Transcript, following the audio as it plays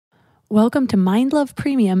Welcome to Mind Love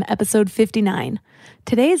Premium, episode 59.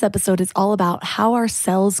 Today's episode is all about how our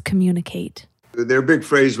cells communicate. Their big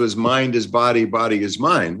phrase was mind is body, body is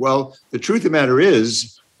mind. Well, the truth of the matter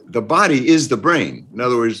is the body is the brain. In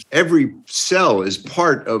other words, every cell is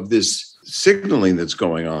part of this signaling that's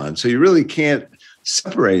going on. So you really can't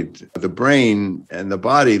separate the brain and the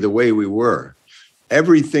body the way we were.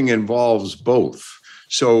 Everything involves both.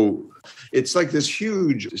 So it's like this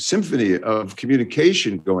huge symphony of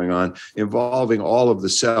communication going on involving all of the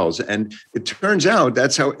cells. And it turns out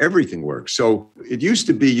that's how everything works. So it used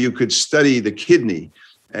to be you could study the kidney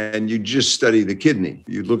and you just study the kidney.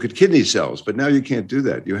 You look at kidney cells, but now you can't do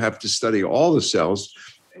that. You have to study all the cells.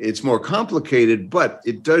 It's more complicated, but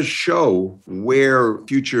it does show where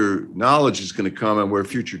future knowledge is going to come and where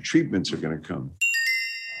future treatments are going to come.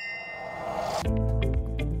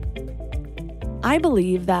 I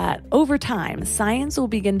believe that over time, science will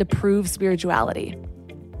begin to prove spirituality.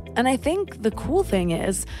 And I think the cool thing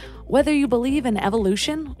is, whether you believe in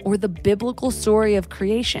evolution or the biblical story of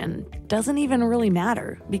creation doesn't even really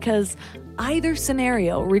matter, because either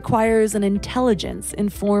scenario requires an intelligence in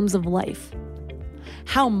forms of life.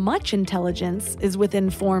 How much intelligence is within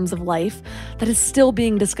forms of life that is still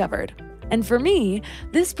being discovered? And for me,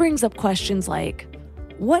 this brings up questions like,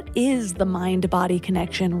 what is the mind-body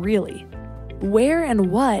connection really? Where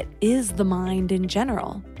and what is the mind in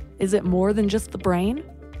general? Is it more than just the brain?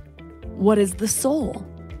 What is the soul?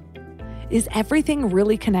 Is everything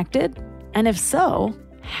really connected? And if so,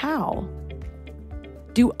 how?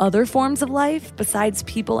 Do other forms of life, besides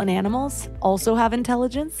people and animals, also have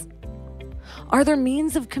intelligence? Are there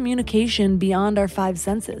means of communication beyond our five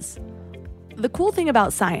senses? The cool thing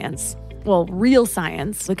about science, well, real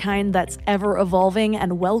science, the kind that's ever evolving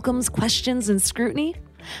and welcomes questions and scrutiny,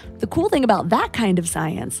 the cool thing about that kind of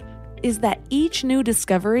science is that each new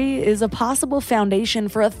discovery is a possible foundation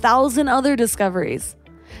for 1,000 other discoveries.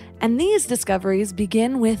 And these discoveries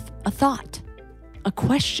begin with a thought, a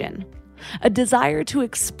question, a desire to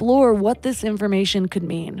explore what this information could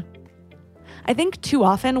mean. I think too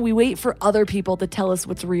often we wait for other people to tell us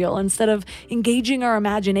what's real instead of engaging our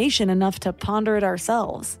imagination enough to ponder it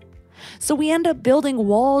ourselves. So we end up building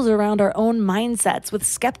walls around our own mindsets with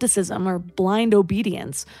skepticism or blind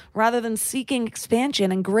obedience, rather than seeking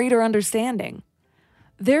expansion and greater understanding.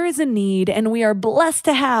 There is a need, and we are blessed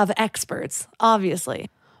to have experts, obviously.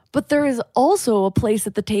 But there is also a place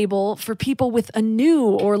at the table for people with a new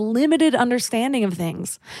or limited understanding of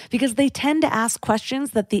things, because they tend to ask questions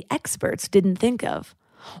that the experts didn't think of,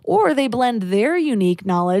 or they blend their unique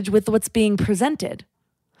knowledge with what's being presented.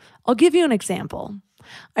 I'll give you an example.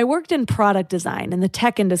 I worked in product design in the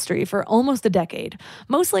tech industry for almost a decade,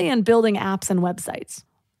 mostly in building apps and websites.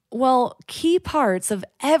 Well, key parts of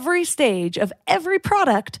every stage of every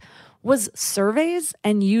product was surveys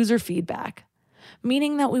and user feedback,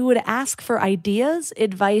 meaning that we would ask for ideas,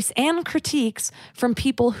 advice, and critiques from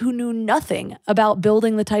people who knew nothing about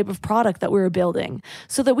building the type of product that we were building,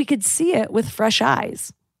 so that we could see it with fresh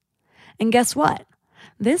eyes. And guess what?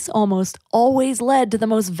 This almost always led to the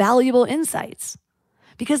most valuable insights,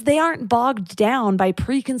 because they aren't bogged down by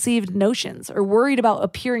preconceived notions or worried about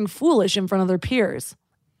appearing foolish in front of their peers.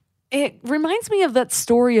 It reminds me of that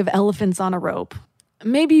story of elephants on a rope.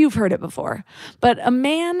 Maybe you've heard it before, but a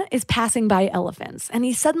man is passing by elephants and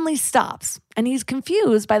he suddenly stops, and he's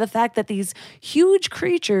confused by the fact that these huge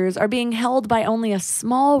creatures are being held by only a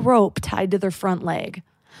small rope tied to their front leg.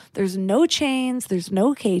 There's no chains, there's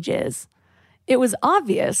no cages. It was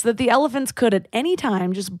obvious that the elephants could at any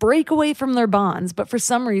time just break away from their bonds, but for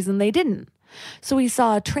some reason they didn't. So he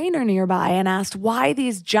saw a trainer nearby and asked why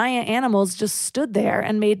these giant animals just stood there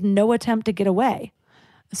and made no attempt to get away.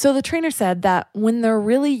 So the trainer said that when they're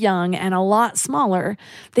really young and a lot smaller,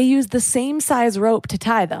 they use the same size rope to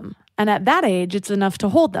tie them, and at that age it's enough to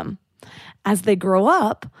hold them. As they grow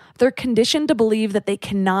up, they're conditioned to believe that they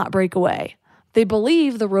cannot break away. They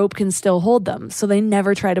believe the rope can still hold them, so they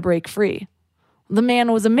never try to break free. The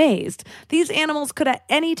man was amazed. These animals could at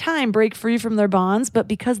any time break free from their bonds, but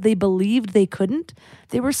because they believed they couldn't,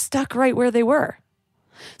 they were stuck right where they were.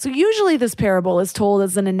 So usually this parable is told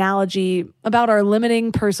as an analogy about our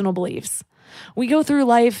limiting personal beliefs. We go through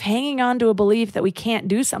life hanging on to a belief that we can't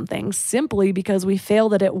do something simply because we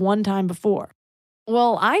failed at it one time before.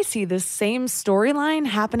 Well, I see this same storyline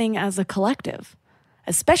happening as a collective,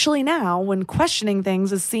 especially now when questioning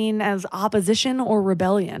things is seen as opposition or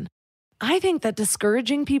rebellion. I think that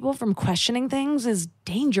discouraging people from questioning things is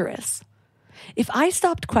dangerous. If I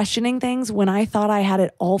stopped questioning things when I thought I had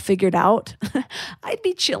it all figured out, I'd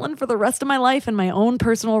be chilling for the rest of my life in my own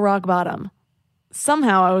personal rock bottom.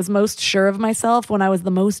 Somehow I was most sure of myself when I was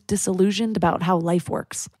the most disillusioned about how life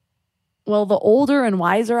works. Well, the older and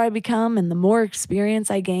wiser I become and the more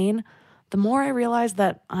experience I gain, the more I realize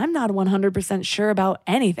that I'm not 100% sure about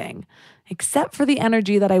anything, except for the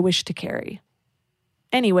energy that I wish to carry.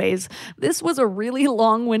 Anyways, this was a really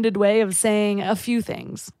long-winded way of saying a few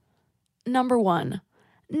things. Number 1,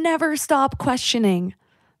 never stop questioning.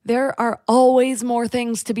 There are always more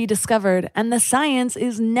things to be discovered, and the science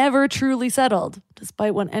is never truly settled,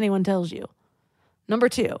 despite what anyone tells you. Number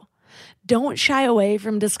 2, don't shy away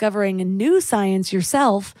from discovering new science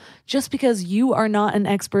yourself just because you are not an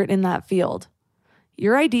expert in that field.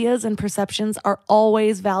 Your ideas and perceptions are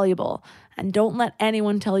always valuable, and don't let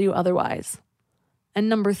anyone tell you otherwise. And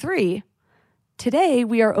number 3, today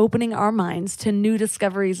we are opening our minds to new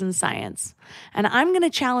discoveries in science, and I'm going to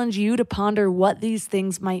challenge you to ponder what these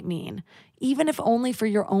things might mean, even if only for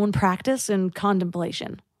your own practice and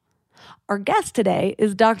contemplation. Our guest today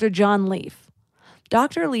is Dr. John Leaf.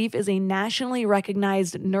 Dr. Leaf is a nationally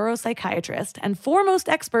recognized neuropsychiatrist and foremost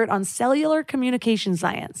expert on cellular communication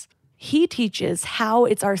science. He teaches how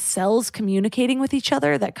it's our cells communicating with each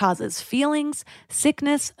other that causes feelings,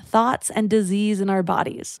 sickness, thoughts, and disease in our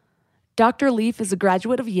bodies. Dr. Leaf is a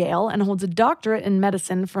graduate of Yale and holds a doctorate in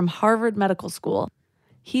medicine from Harvard Medical School.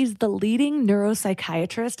 He's the leading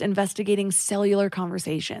neuropsychiatrist investigating cellular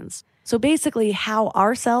conversations. So basically, how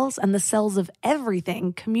our cells and the cells of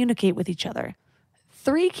everything communicate with each other.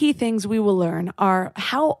 3 key things we will learn are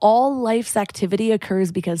how all life's activity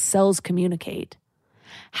occurs because cells communicate,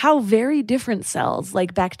 how very different cells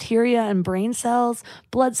like bacteria and brain cells,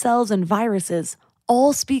 blood cells, and viruses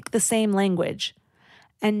all speak the same language,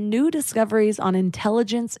 and new discoveries on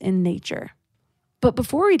intelligence in nature. But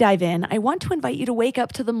before we dive in, I want to invite you to wake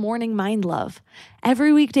up to the morning mind love.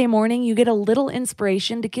 Every weekday morning, you get a little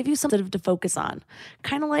inspiration to give you something to focus on,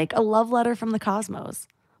 kind of like a love letter from the cosmos.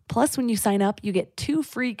 Plus, when you sign up, you get 2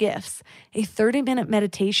 free gifts, a 30-minute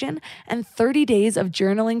meditation and 30 days of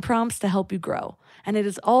journaling prompts to help you grow. And it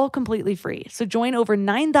is all completely free. So join over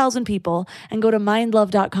 9,000 people and go to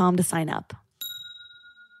mindlove.com to sign up.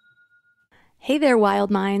 Hey there,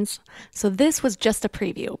 wild minds. So this was just a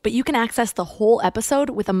preview, but you can access the whole episode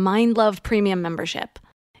with a Mind Love Premium membership.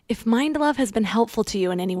 If Mind Love has been helpful to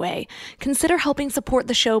you in any way, consider helping support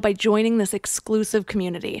the show by joining this exclusive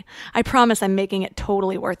community. I promise I'm making it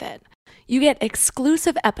totally worth it. You get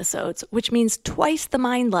exclusive episodes, which means twice the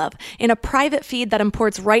Mind Love, in a private feed that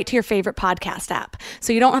imports right to your favorite podcast app,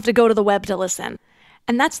 so you don't have to go to the web to listen.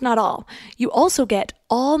 And that's not all. You also get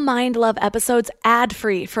all Mind Love episodes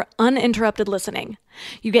ad-free for uninterrupted listening.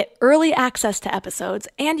 You get early access to episodes,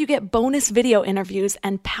 and you get bonus video interviews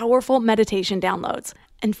and powerful meditation downloads.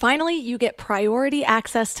 And finally, you get priority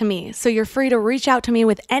access to me, so you're free to reach out to me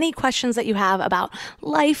with any questions that you have about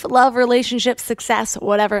life, love, relationships, success,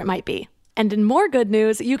 whatever it might be. And in more good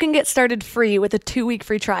news, you can get started free with a 2-week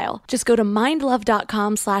free trial. Just go to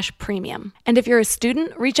mindlove.com/premium. And if you're a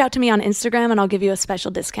student, reach out to me on Instagram and I'll give you a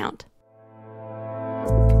special discount.